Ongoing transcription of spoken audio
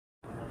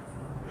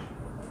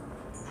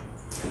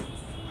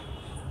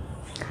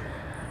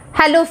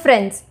Hello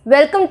friends,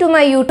 welcome to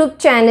my YouTube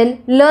channel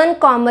Learn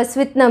Commerce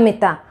with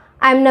Namita.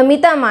 I am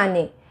Namita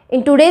Mane.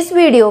 In today's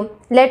video,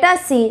 let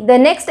us see the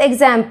next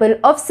example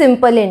of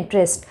simple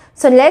interest.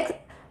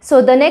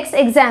 So the next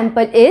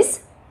example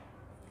is,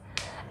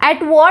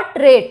 at what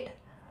rate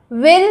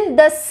will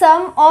the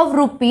sum of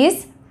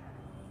rupees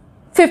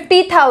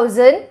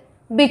 50,000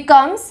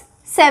 becomes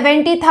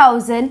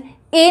 70,000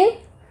 in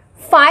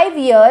 5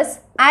 years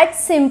at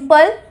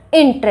simple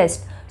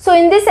interest? So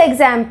in this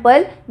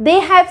example, they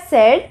have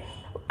said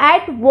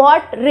at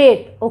what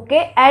rate,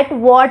 okay, at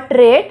what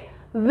rate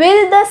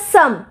will the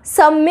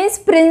sum means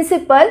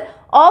principal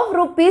of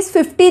rupees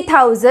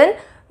 50,000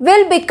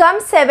 will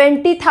become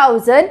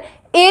 70,000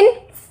 in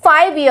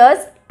 5 years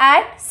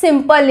at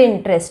simple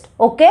interest,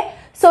 okay.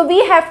 So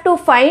we have to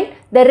find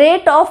the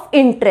rate of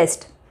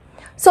interest.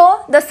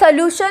 So the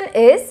solution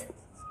is,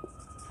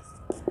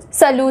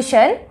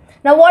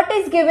 now what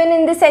is given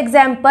in this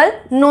example?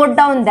 Note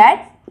down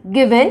that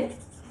given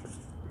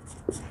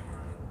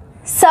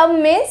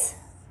sum means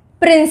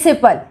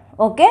principal,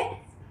 okay.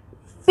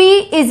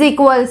 P is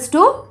equals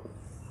to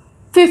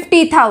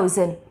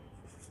 50,000.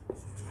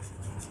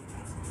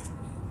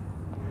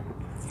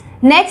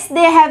 Next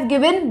they have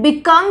given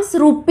becomes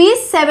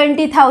rupees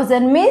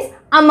 70,000 means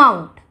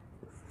amount.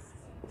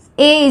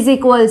 A is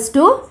equals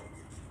to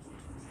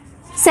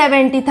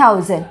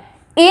 70,000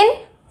 in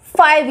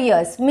 5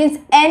 years means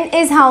N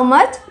is how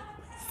much?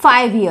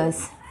 5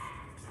 years,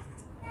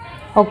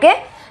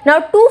 okay. Now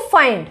to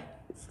find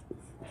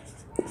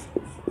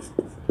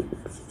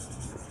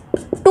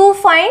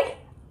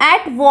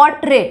at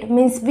what rate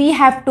means we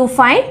have to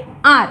find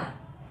R.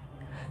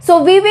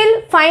 So we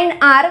will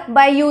find R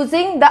by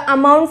using the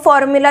amount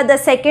formula, the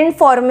second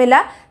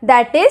formula,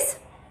 that is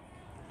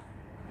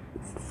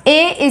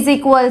A is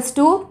equals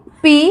to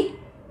P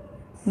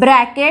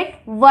bracket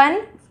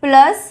 1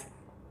 plus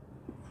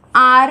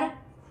R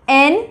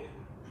N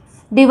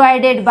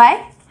divided by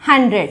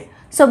 100.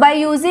 So by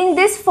using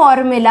this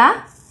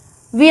formula,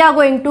 we are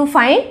going to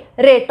find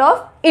rate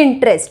of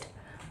interest,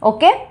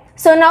 okay.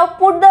 So now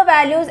put the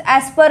values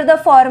as per the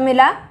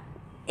formula.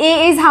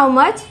 A is how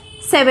much?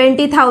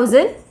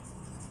 70,000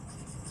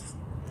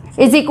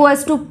 is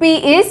equals to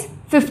P is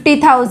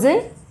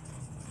 50,000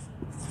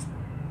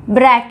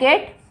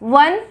 bracket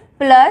 1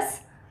 plus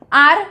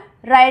R,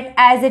 right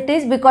as it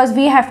is because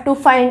we have to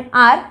find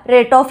R,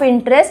 rate of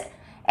interest.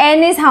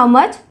 N is how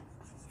much?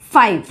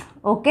 5,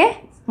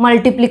 okay.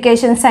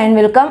 Multiplication sign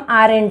will come,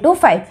 R into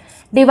 5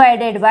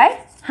 divided by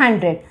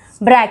 100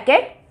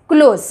 bracket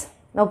close.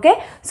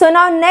 Okay, so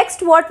now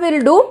next what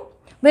we'll do,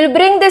 we'll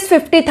bring this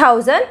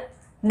 50,000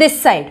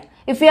 this side.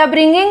 If we are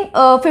bringing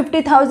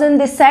 50,000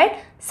 this side,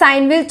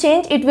 sign will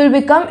change, it will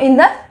become in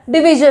the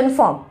division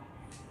form.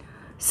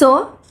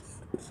 So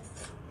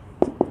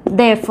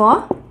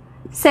therefore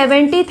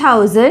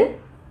 70,000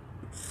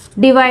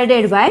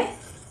 divided by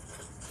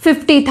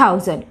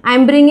 50,000. I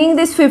am bringing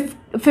this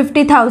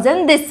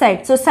 50,000 this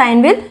side, so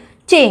sign will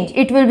change,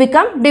 it will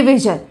become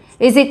division,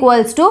 is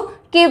equals to,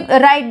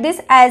 write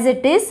this as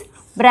it is,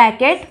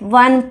 bracket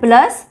 1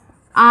 plus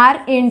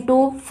R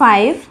into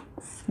 5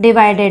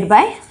 divided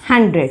by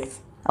 100,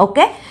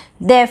 okay.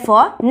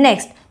 Therefore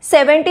next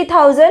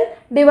 70,000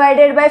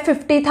 divided by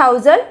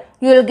 50,000,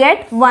 you will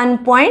get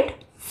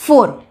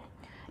 1.4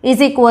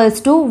 is equals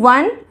to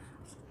 1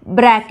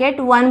 bracket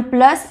 1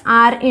 plus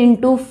R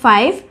into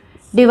 5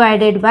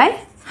 divided by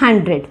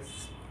 100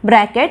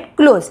 bracket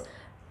close,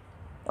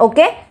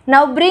 okay.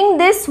 Now bring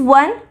this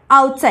one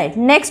outside.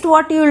 Next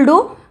what you will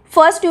do,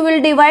 first you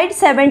will divide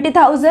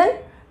 70,000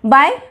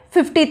 by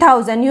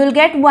 50,000, you will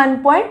get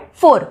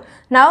 1.4.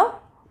 Now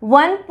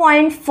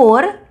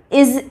 1.4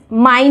 is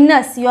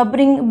minus, you are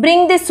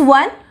bring this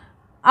one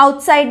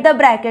outside the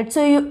bracket,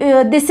 so you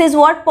this is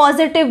what?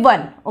 Positive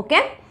 1,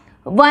 okay.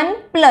 1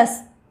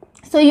 plus,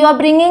 so you are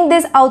bringing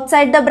this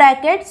outside the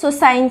bracket, so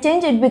sign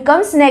change, it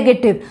becomes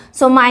negative.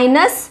 So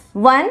minus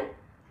 1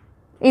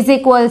 is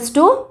equals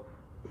to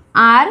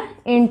R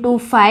into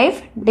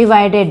 5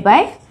 divided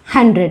by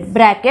 100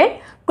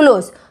 bracket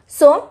close.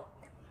 So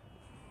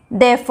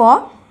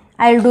therefore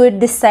I will do it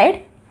this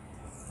side.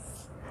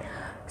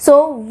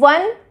 So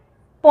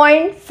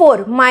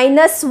 1.4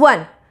 minus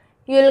 1,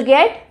 you will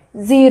get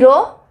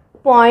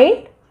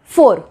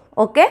 0.4,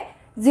 okay.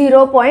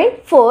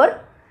 0.4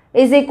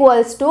 is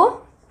equals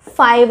to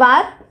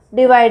 5R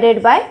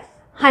divided by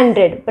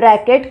 100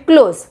 bracket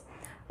close,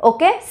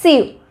 okay.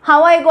 See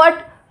how I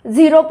got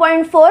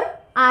 0.4,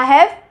 I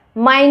have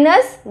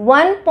minus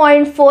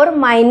 1.4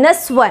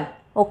 minus 1,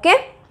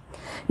 okay.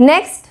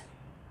 Next,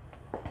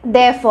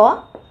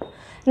 therefore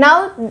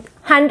now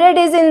 100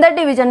 is in the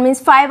division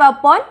means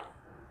 5R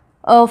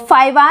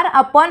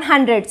upon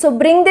 100, so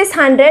bring this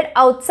 100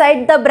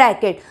 outside the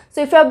bracket.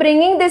 So if you are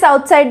bringing this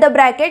outside the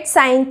bracket,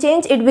 sign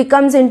change, it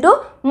becomes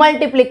into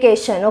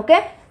multiplication,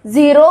 okay.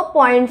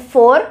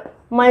 0.4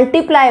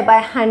 multiplied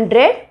by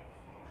 100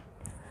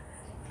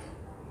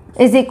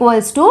 is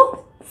equals to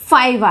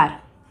 5R,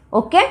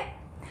 okay.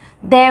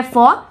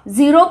 Therefore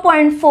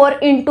 0.4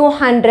 into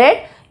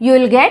 100, you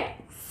will get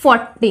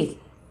 40.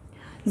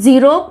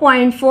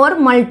 0.4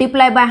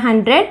 multiply by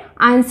 100,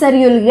 answer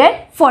you will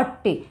get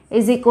 40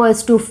 is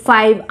equals to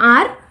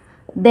 5R.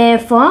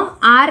 Therefore,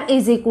 R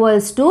is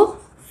equals to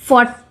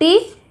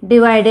 40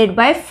 divided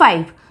by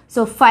 5.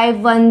 So, 5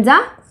 1s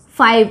are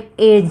 5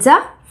 8s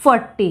are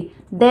 40.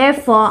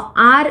 Therefore,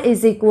 R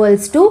is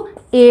equals to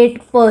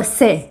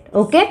 8%.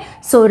 Okay.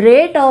 So,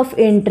 rate of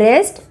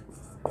interest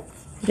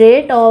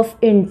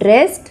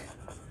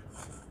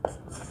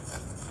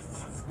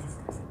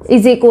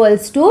is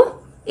equals to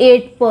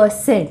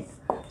 8%.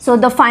 So,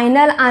 the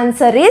final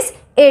answer is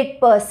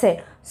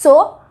 8%.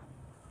 So,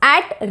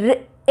 at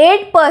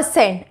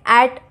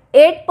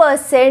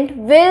 8%,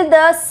 will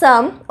the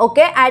sum,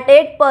 okay, at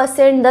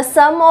 8% the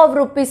sum of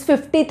rupees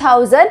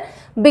 50,000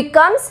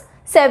 becomes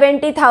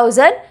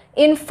 70,000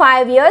 in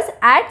 5 years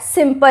at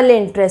simple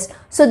interest.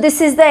 So,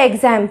 this is the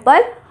example,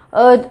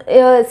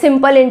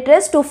 simple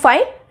interest to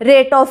find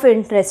rate of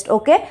interest.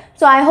 Okay.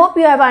 So, I hope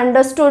you have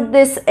understood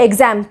this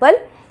example.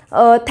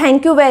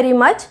 Thank you very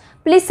much.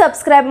 Please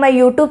subscribe my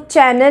YouTube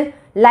channel,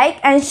 like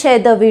and share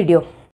the video.